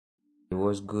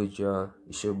What's good, y'all?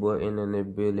 It's your boy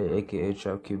Internet Billy, aka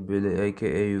Choppa Billy,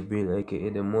 aka you Billy, aka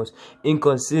the most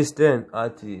inconsistent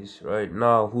artist right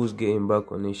now who's getting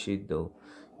back on this shit though.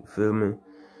 You feel me?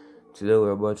 Today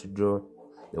we're about to draw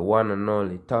the one and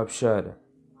only top shotter,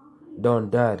 Don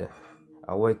Dada,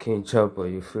 Awaken Choppa,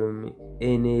 you feel me?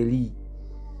 NLE. You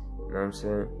know what I'm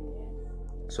saying?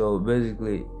 So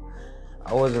basically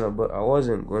I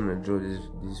wasn't gonna draw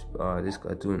this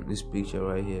cartoon, this picture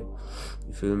right here.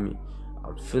 You feel me?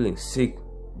 I'm feeling sick,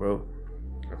 bro.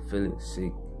 I'm feeling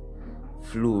sick.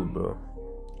 Flu, bro.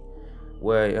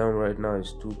 Where I am right now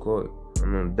is too cold.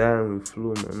 I'm dying with flu,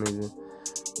 my nigga.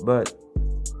 But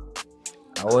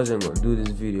I wasn't gonna do this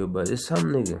video, but it's some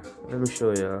nigga. Let me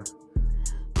show y'all.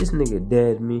 This nigga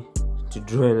dared me to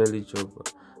draw NLE Choppa.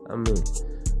 I mean,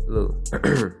 look.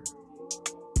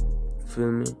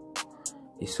 Feel me?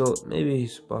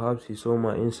 Perhaps he saw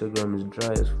my Instagram is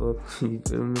dry as fuck. You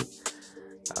feel me?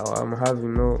 I'm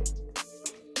having no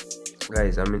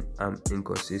guys. I'm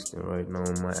inconsistent right now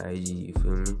on my IG. You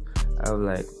feel me? I have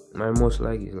like my most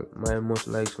likes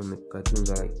on the cartoons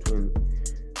are like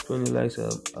 20 likes are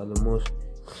the most.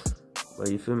 But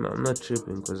you feel me? I'm not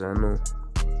tripping because I know.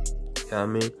 Yeah, I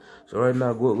mean. So right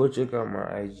now, go check out my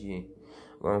IG.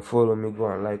 Go and follow me. Go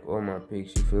and like all my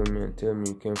pics. You feel me? And tell me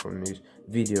you came from this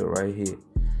video right here.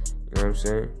 You know what I'm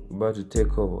saying? About to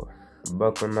take over.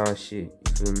 Back on our shit.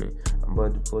 You feel me? I'm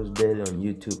about to post daily on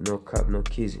YouTube. No cap, no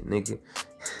kissing, nigga.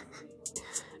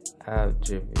 I'm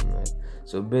tripping, man.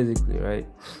 So basically, right,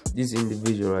 this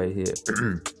individual right here,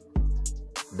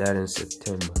 died in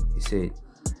September. He said,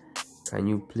 "Can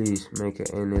you please make an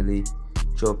NLE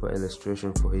Choppa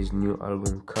illustration for his new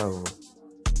album cover?"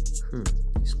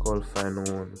 It's called Final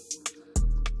One.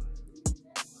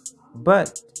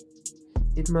 But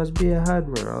it must be a hard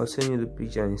one. I'll send you the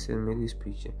picture, and he sent me this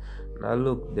picture. Now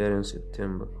look, there in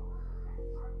September.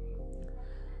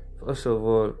 First of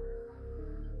all,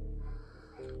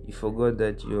 you forgot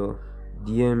that you're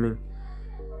DMing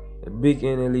a big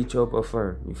NLE Choppa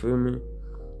fan. You feel me?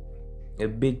 A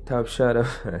big top shotter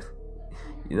fan.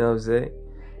 You know what I'm saying?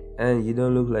 And you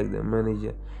don't look like the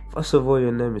manager. First of all,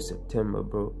 your name is September,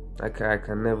 bro. I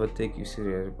can never take you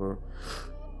serious, bro.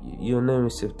 Your name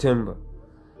is September.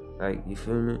 Like, you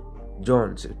feel me?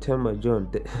 John, September, John.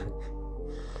 You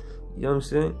know what I'm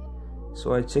saying?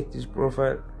 So I checked his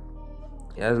profile.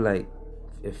 He has like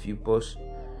a few posts. You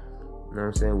know what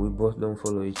I'm saying? We both don't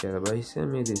follow each other. But he sent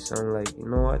me this. I'm like, you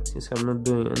know what? Since I'm not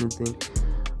doing anything,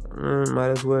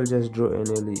 might as well just draw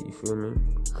NLE. You feel me?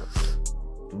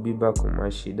 To be back on my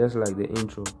shit. That's like the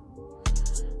intro.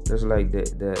 That's like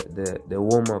the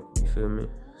warm up. You feel me?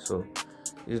 So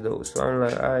I'm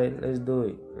like, alright, let's do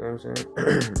it. You know what I'm saying?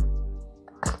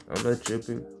 I'm not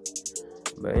tripping.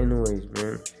 But anyways,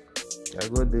 man, I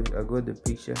got the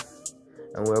picture,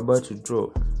 and we're about to draw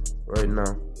right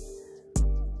now.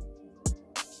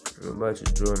 We're about to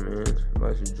draw, man.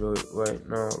 About to draw it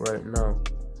right now.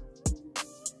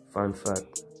 Fun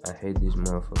fact, I hate this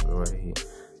motherfucker right here.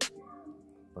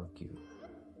 Fuck you.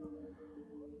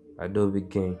 Adobe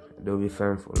gang, Adobe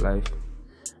fan for life.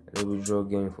 Adobe draw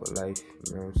game for life.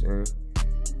 You know what I'm saying?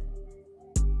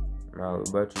 Now we're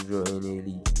about to draw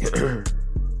NLE.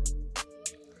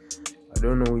 I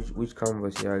don't know which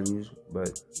canvas I use, but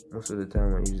most of the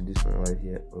time I use this one right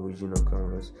here, original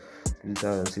canvas,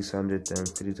 3600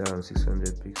 times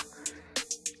 3600 pixels.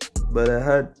 But I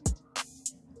had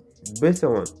better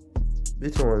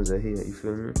ones are here. You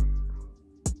feel me?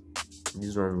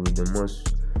 This one with the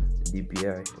most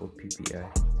DPI or PPI.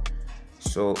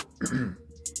 So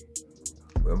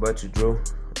we're about to draw.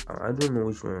 I don't know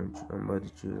which one I'm about to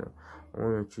choose. I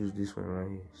want to choose this one right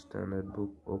here, standard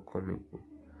book or comic book.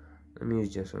 Let me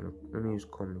use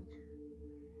comic.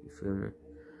 You feel me?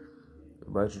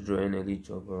 About to draw NLE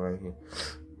Choppa right here.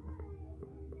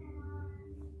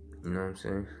 You know what I'm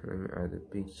saying? Let me add the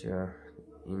picture,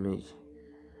 image.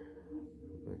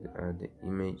 Add the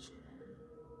image.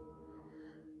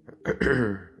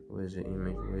 Where's the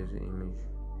image? It's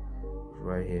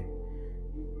right here.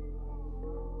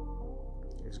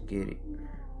 Let's get it.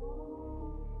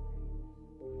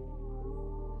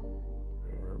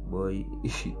 Boy,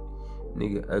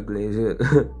 nigga ugly as hell.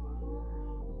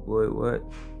 Boy, what?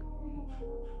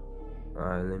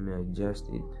 Alright, let me adjust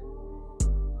it.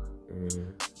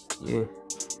 Yeah.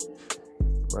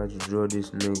 About to draw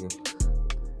this nigga.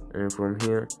 And from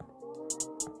here,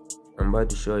 I'm about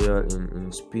to show y'all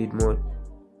in speed mode,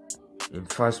 in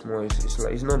fast mode.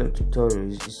 It's not a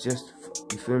tutorial. It's just,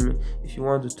 you feel me? If you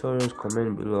want tutorials,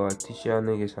 comment below. I'll teach y'all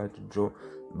niggas how to draw.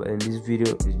 But in this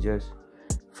video, it's just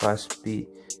fast speed,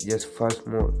 just fast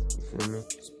mode. You feel me?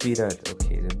 Speed art.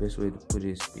 Okay, the best way to put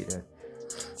it is speed art.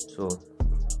 So,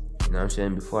 you know what I'm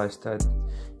saying, before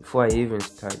I even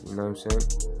start, you know what I'm saying,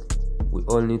 we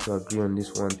all need to agree on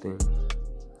this one thing.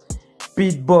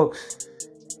 Beatbox.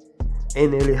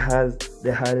 NLE has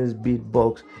the hardest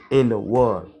beatbox in the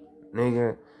world,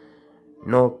 nigga.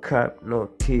 No cap, no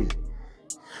kiss.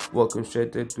 Walking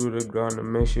straight to the ground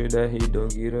and make sure that he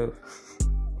don't get up.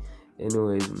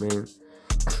 Anyways, man,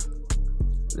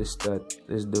 let's start.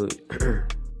 Let's do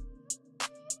it.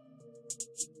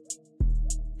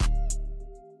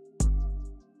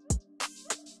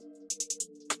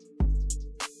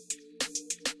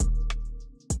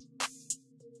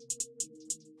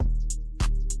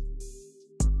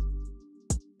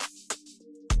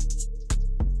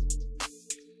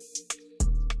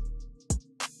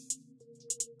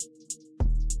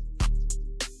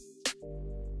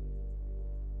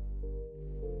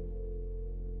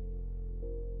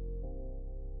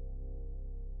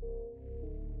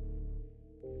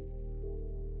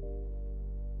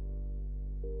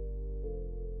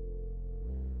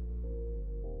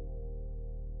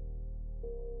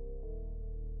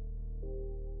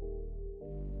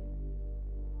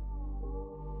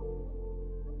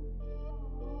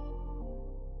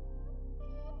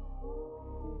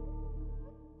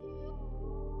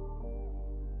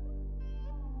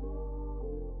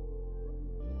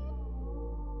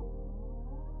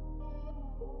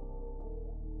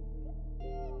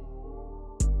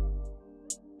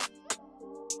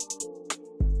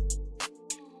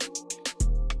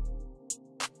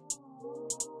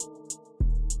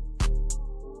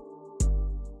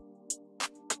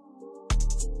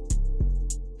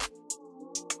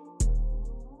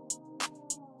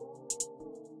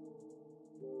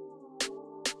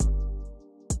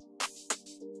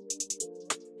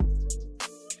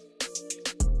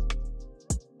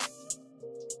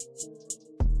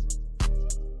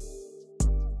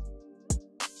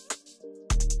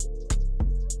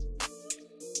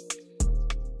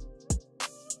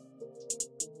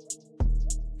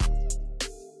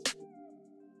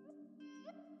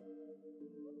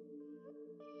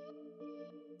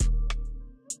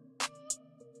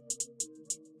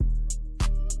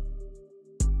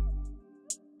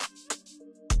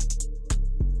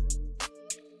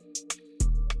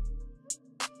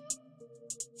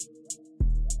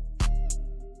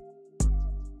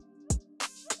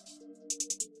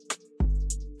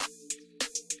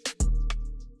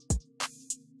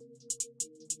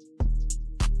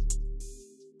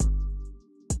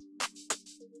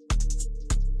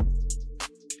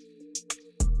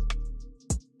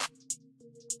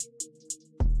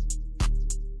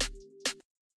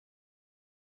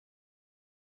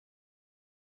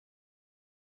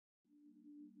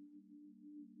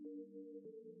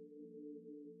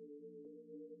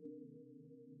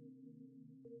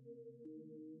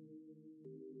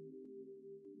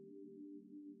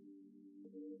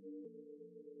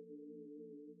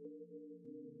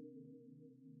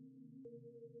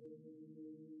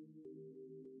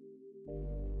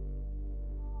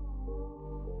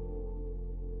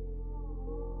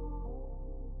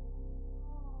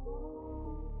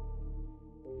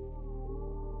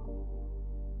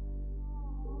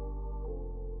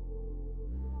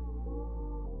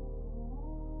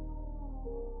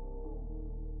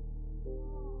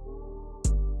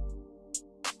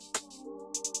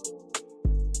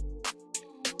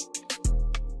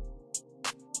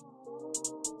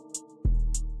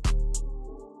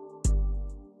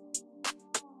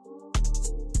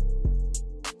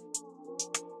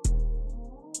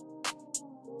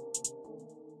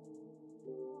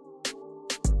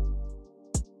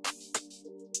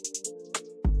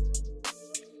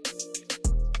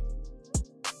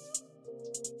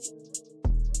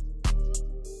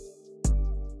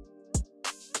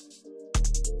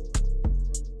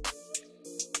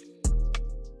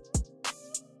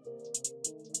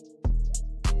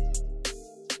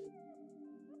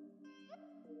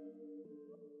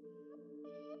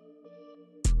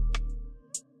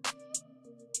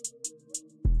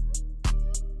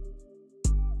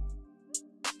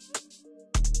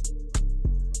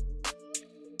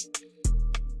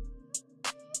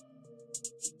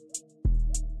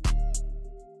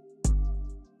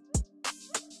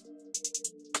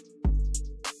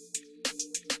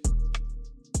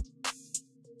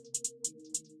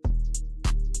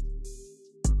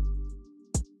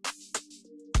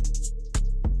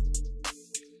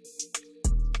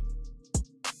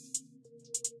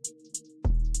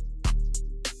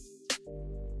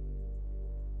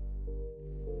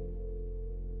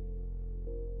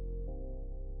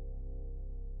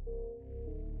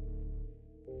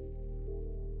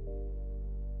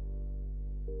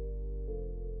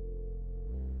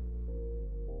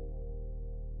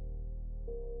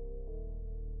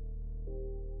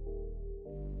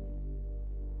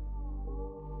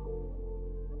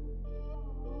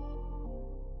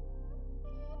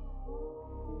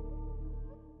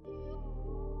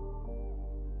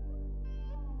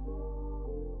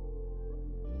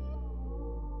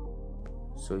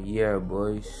 So yeah,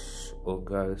 boys or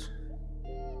girls,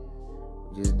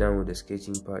 just done with the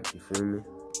sketching part, you feel me?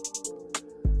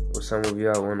 Or some of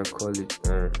y'all wanna call it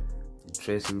the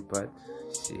tracing part.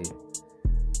 Shit,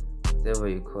 whatever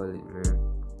you call it, man.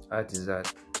 Art is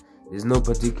art. There's no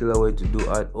particular way to do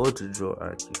art or to draw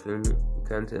art, you feel me? You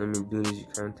can't tell me do this, you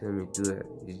can't tell me do that.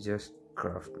 It's just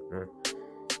craft, man.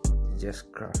 It's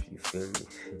just craft, you feel me?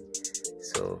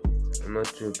 So I'm not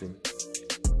tripping.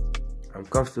 I'm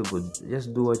comfortable.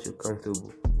 Just do what you're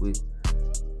comfortable with.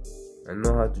 I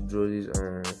know how to draw these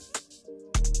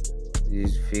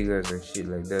figures and shit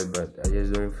like that, but I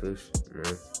just don't feel,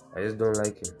 man. I just don't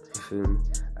like it. You feel me?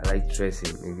 I like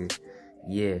tracing, nigga.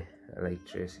 Yeah, I like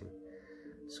tracing.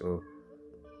 So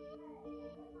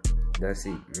that's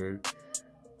it, man.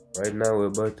 Right now we're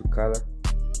about to color.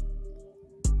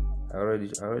 I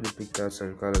already picked out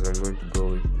some colors I'm going to go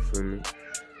with. You feel me?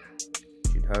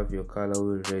 You should have your color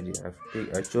wheel ready.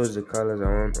 I chose the colors I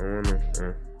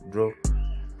wanna draw.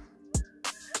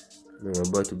 We're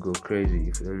about to go crazy.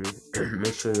 You feel me?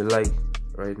 Make sure you like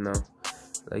right now.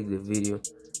 Like the video.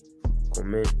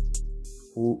 Comment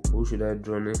who should I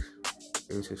draw next,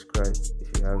 and subscribe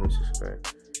if you haven't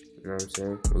subscribed. You know what I'm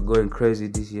saying? We're going crazy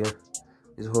this year.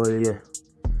 This whole year.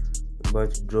 We're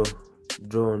about to draw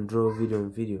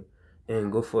video.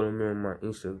 And go follow me on my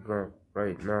Instagram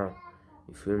right now.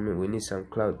 You feel me? We need some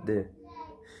clout there.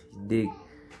 You dig?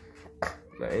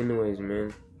 But anyways,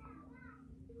 man.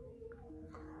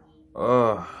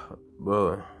 Oh,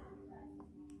 bro.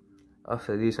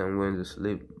 After this, I'm going to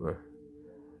sleep, bro.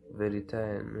 Very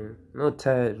tired, man. Not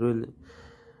tired, really.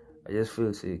 I just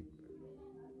feel sick.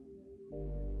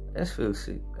 I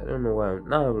don't know why.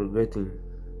 Now I'm regretting,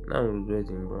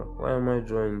 bro. Why am I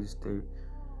drawing this thing?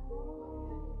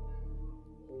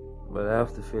 But I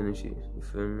have to finish it. You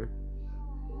feel me?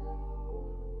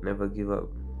 Never give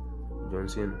up. John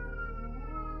Cena.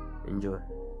 Enjoy.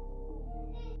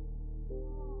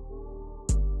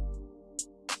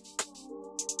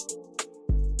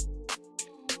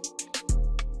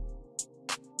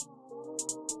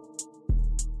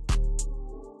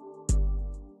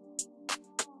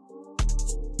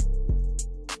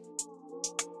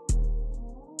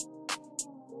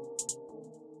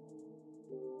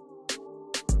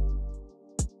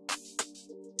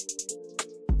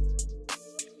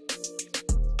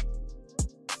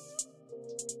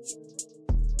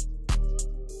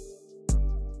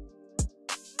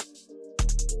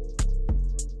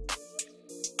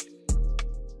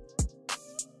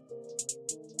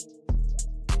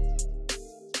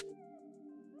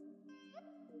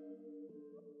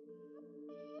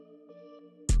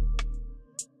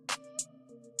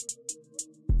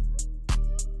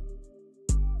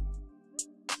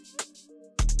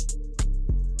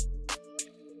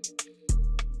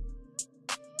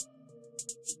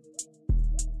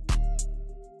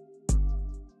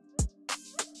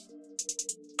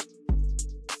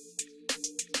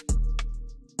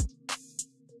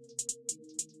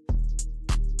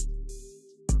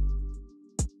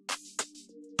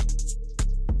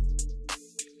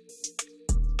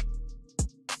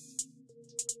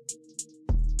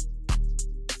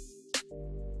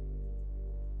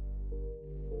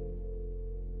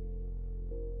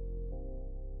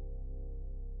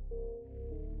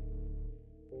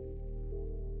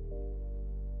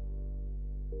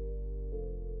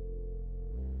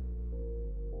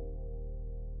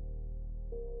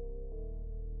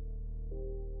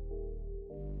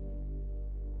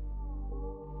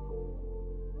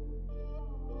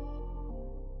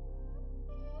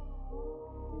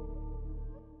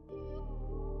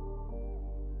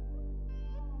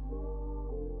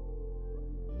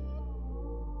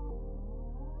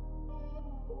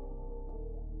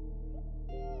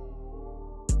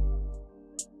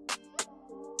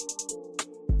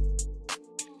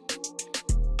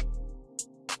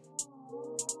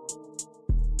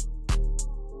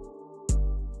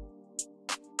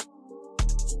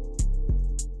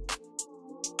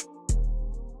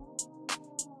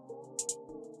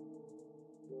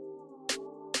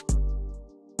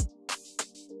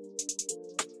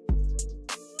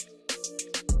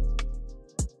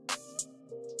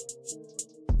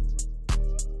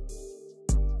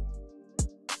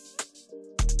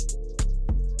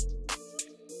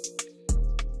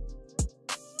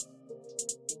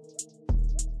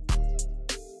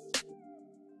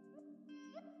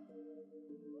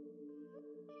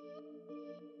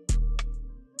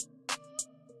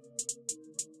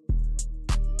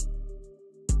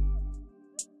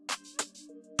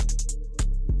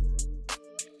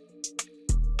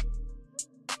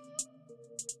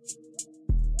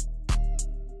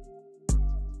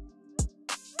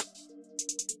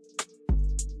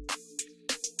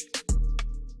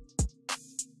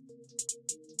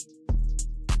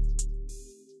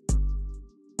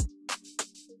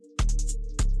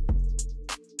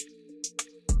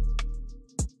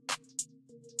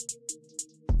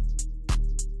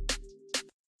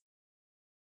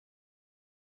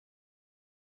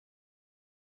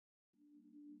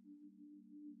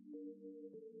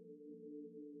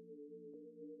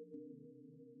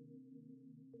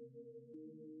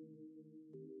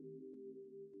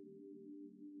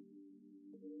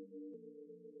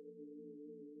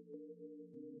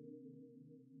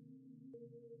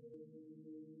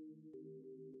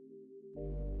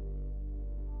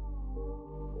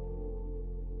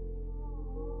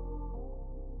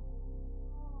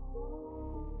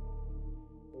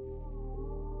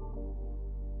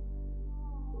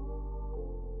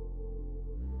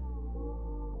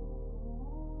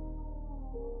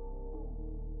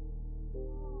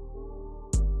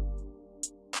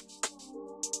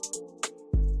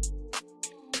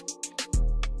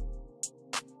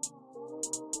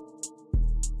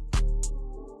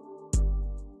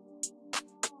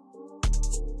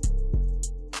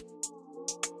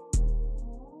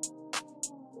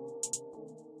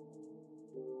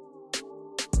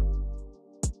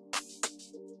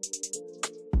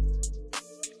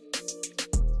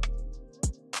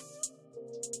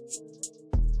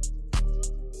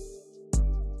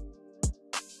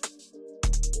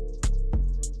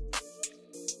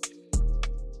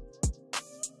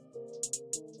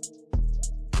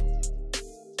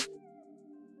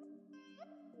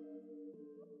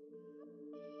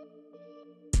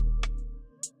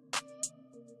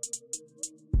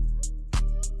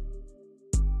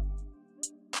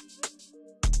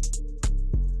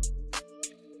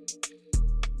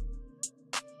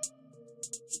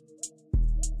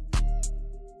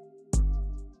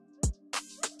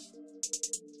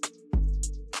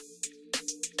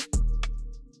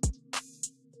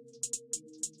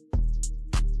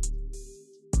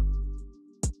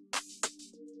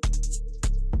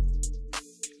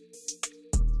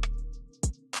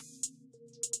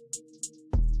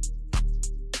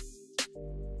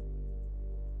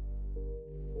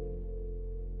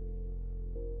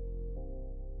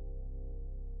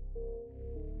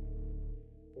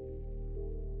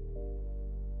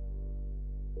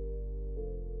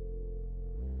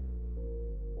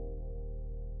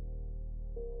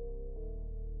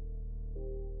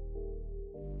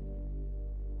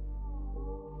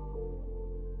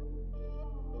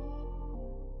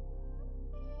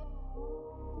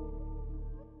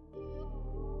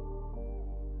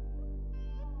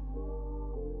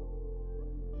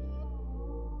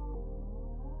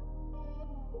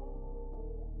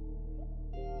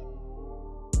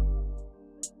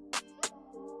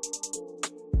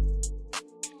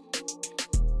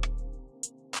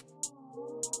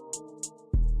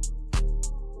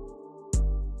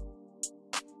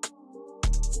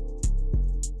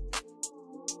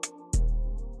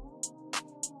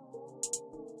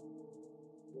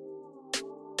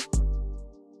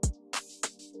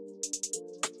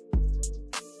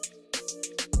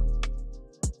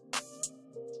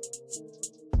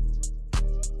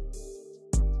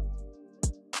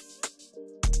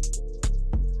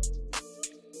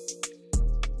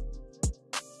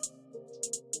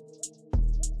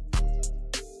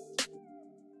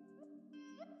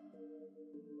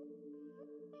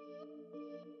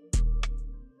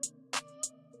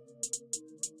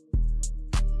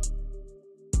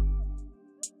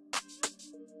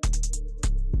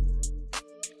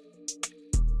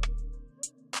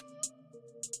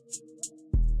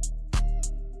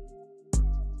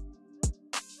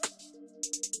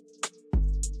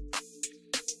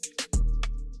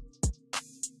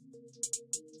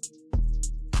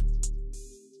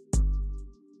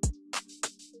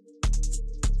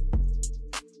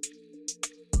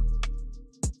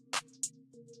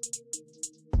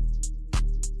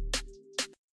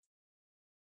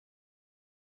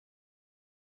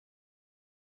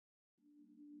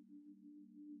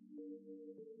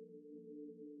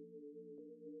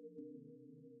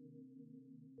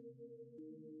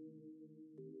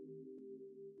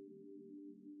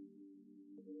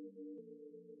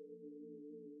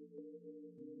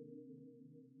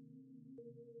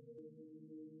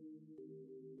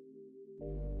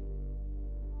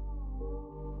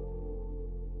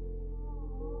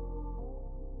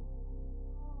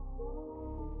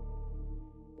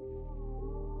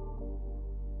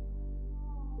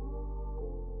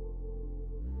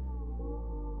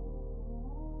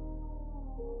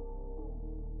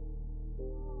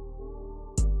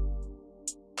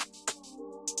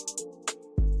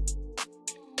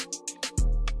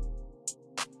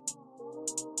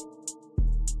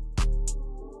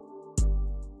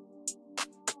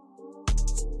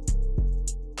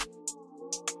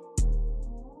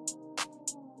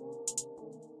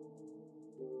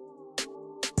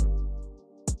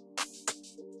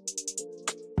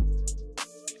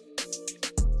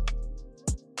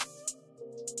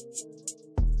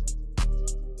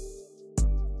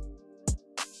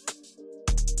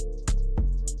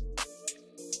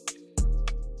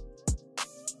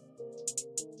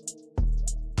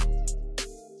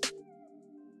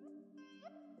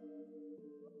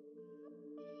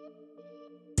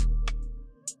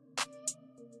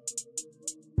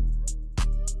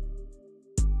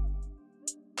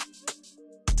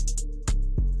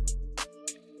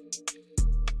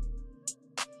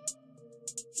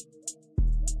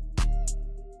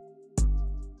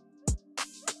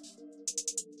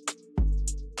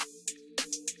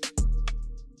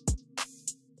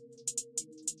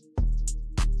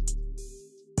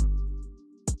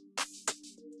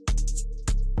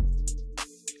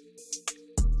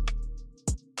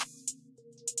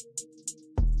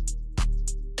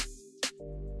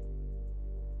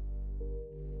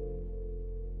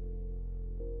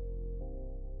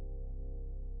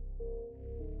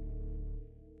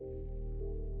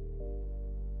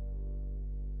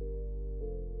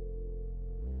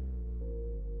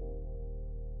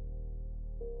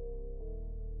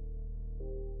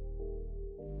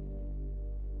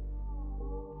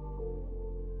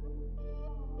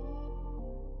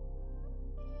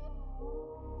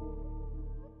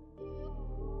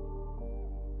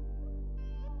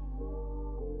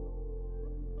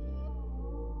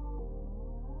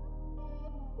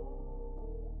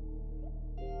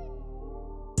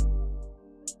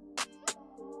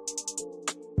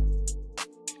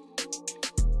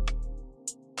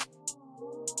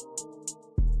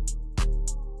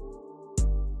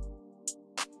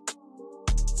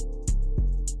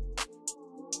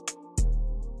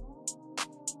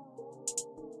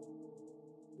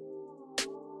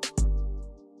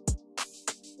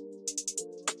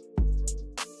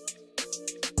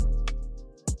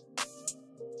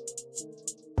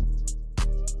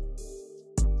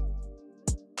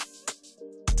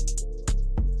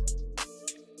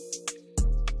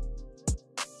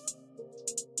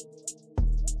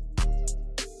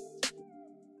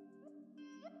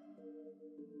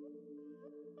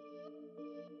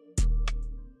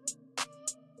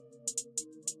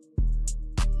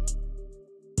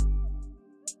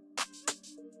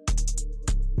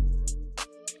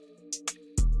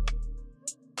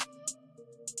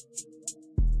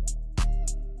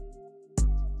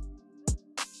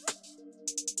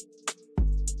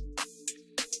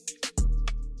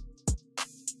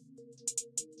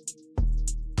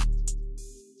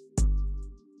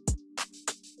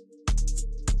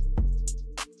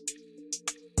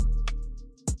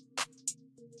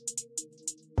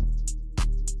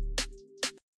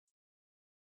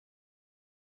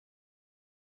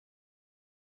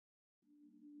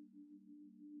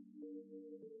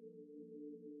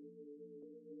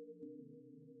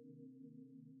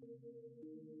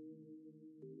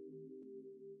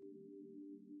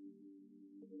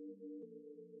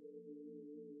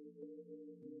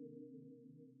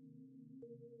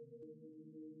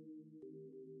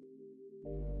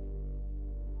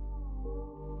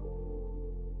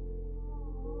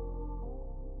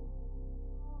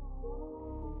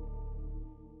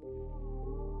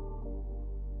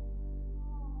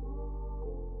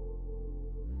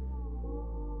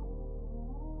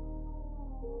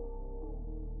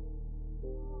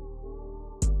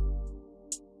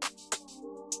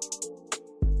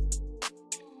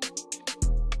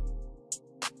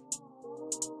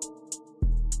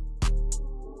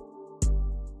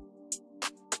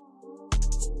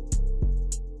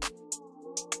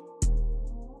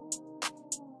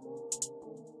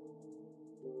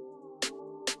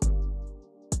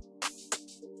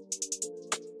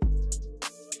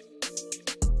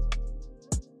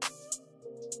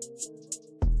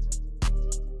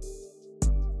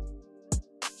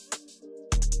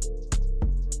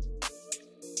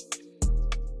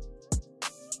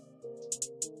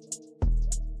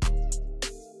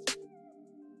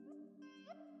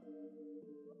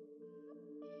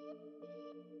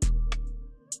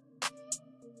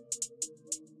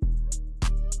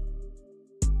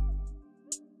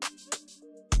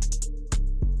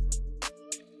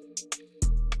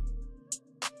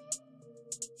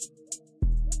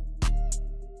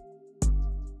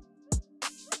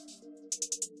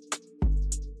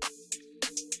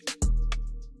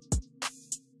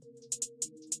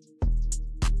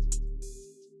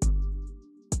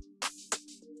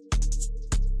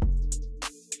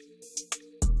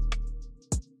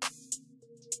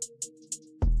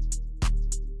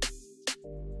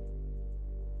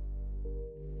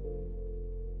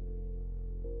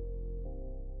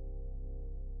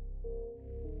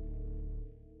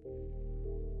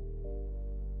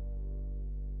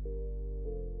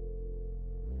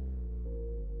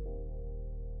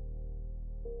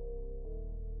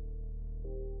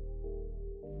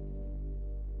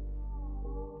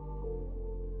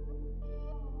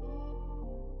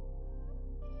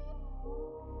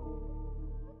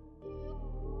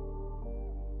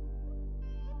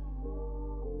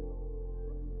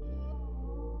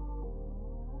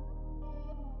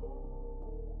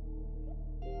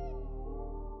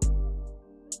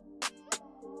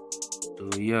 So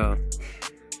yeah,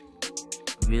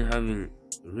 I've been having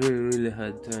really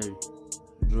hard time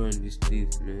drawing this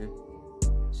teeth, man.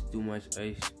 It's too much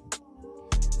ice.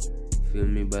 Feel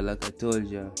me? But like I told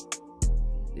ya,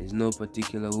 there's no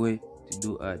particular way to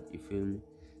do art, you feel me?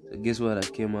 So guess what I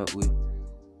came up with?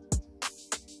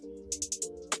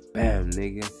 Bam,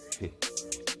 nigga.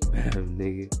 Bam,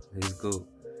 nigga. Let's go.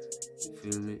 You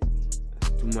feel me?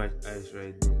 That's too much ice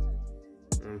right there. You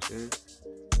know what I'm saying?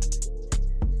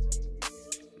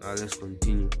 Now let's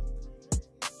continue.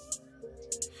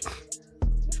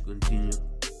 Let's continue.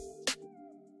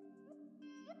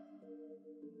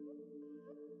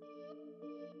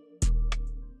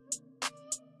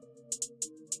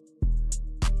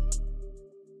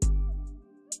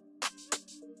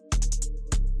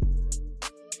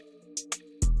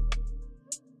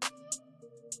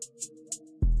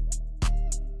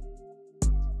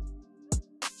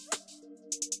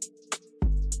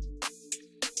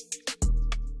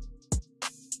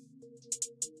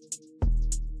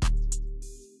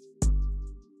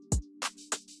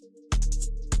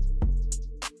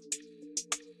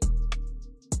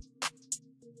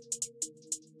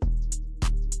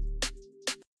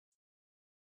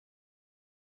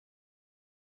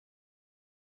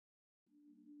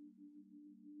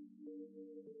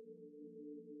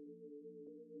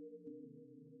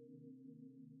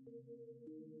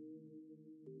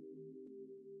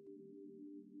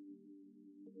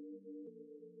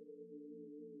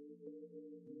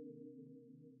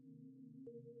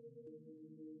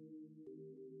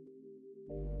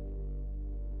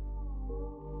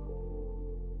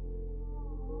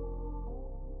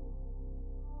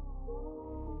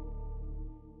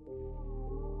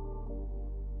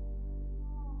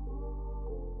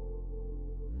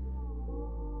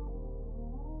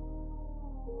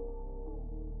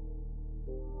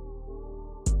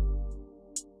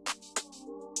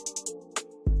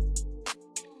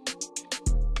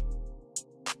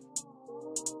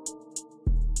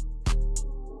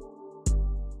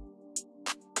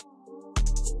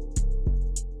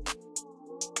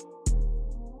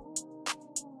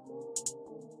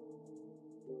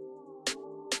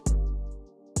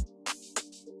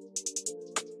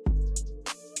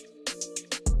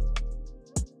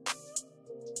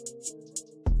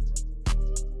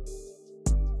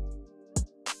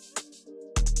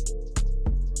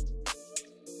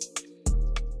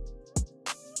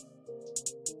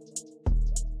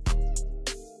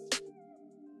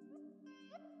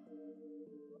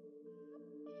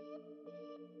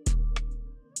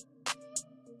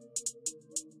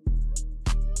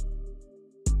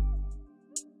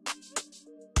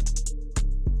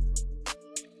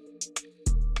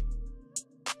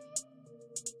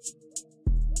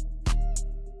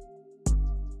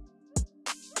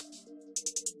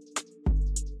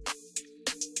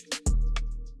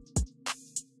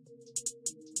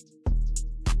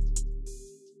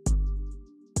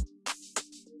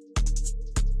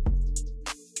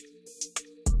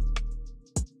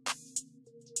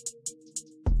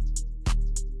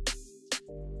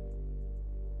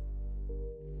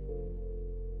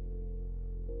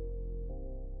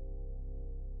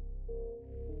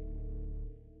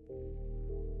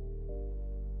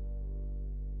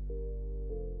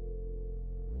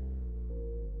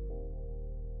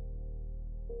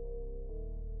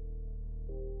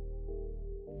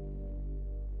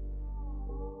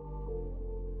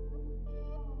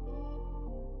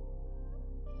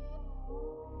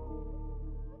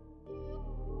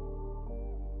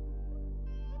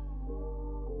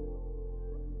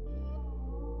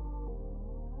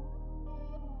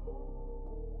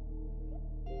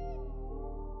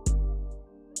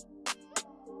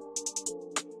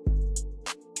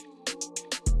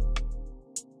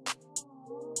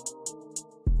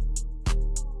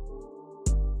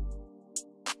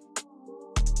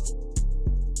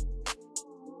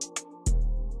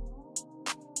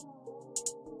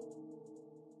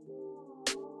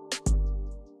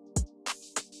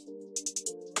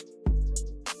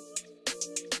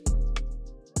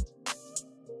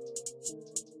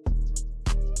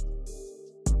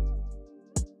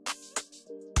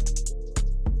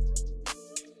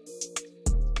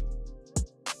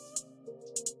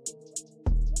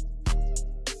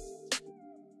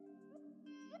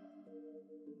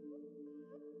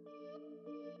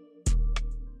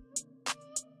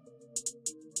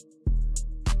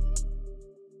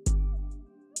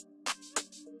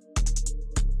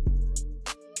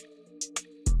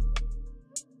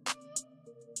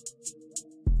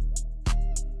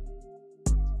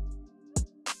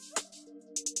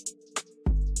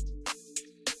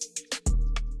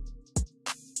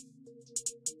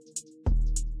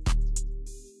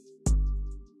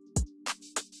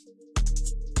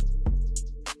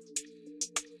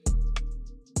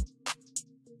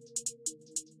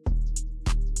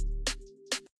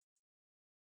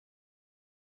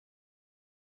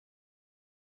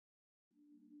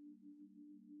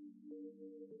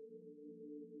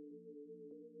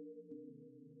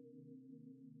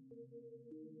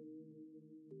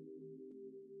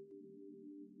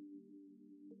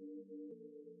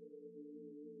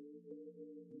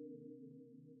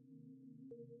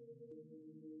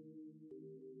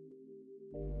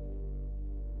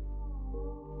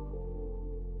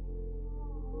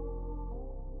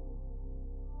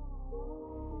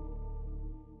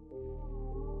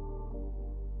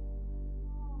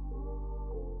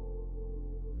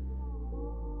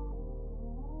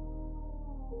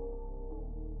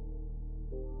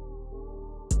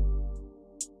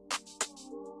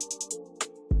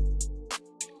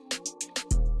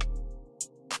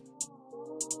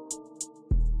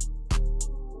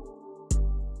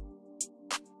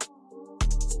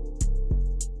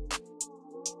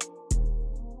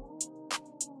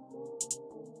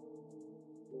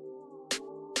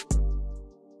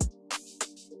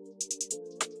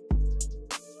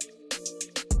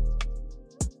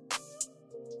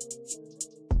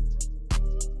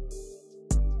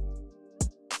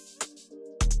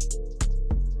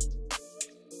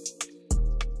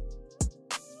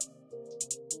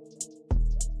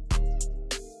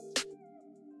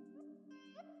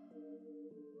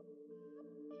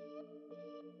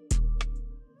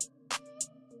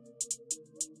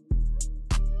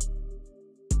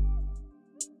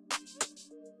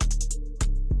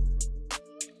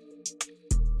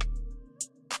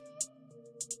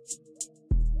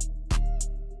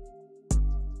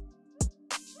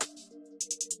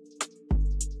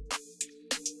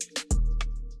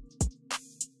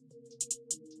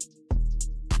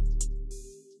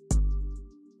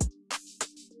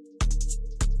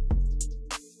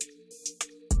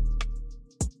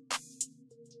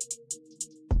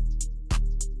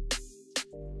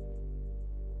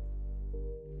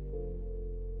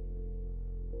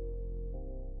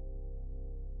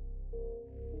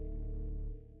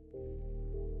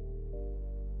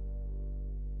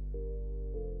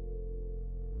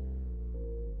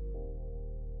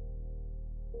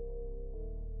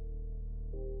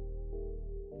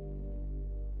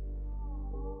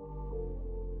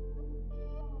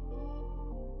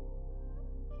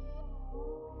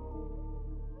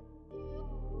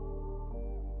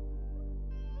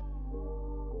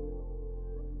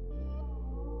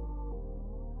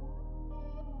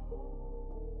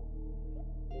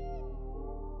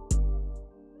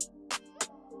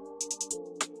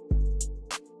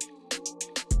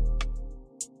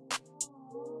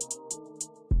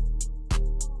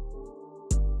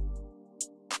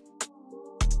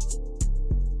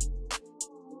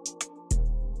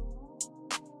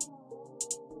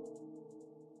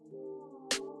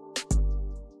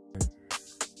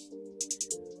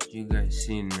 You guys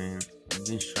seen, man, I've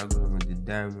been struggling with the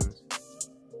diamonds.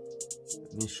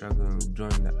 I've been struggling with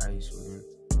drawing the ice, man.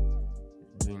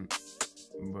 It's been,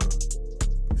 bro,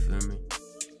 you feel me?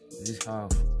 This is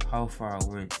how far I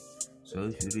went. So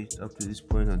if you reached up to this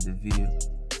point of the video,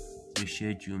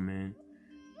 appreciate you, man.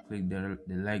 Click the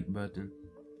like button.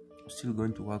 I'm still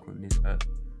going to work on this art.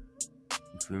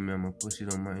 You feel me? I'm gonna post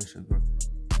it on my Instagram.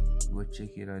 Go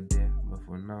check it out there. But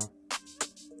for now,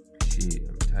 shit,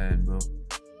 I'm tired, bro.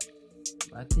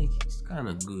 But I think it's kind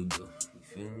of good, though. You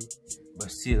feel me?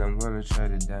 But still, I'm gonna try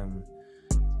the diamond.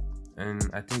 And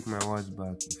I take my words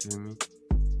back. You feel me?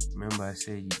 Remember, I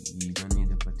said you don't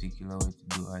need a particular way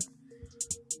to do art.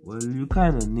 Well, you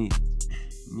kind of need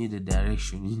a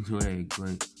direction in where you're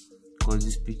going. Cause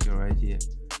this picture right here,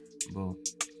 bro,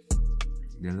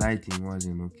 the lighting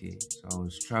wasn't okay. So I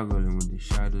was struggling with the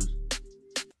shadows.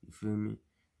 You feel me?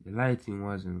 The lighting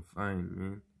wasn't fine,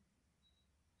 man.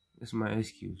 That's my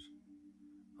excuse.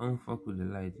 I don't fuck with the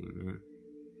lighting, man.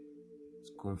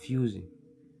 It's confusing.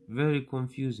 Very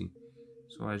confusing.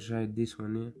 So I tried this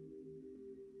one here.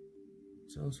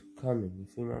 It's also coming, you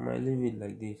feel me? I might leave it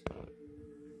like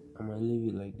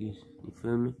this. You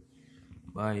feel me?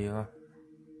 Bye, y'all.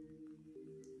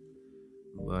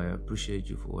 Bye. I appreciate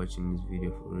you for watching this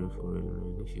video, for real,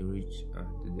 man. If you reach to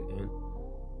the end, you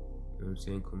know what I'm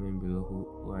saying, comment below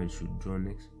who I should draw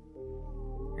next.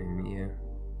 And yeah,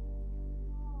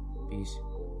 peace.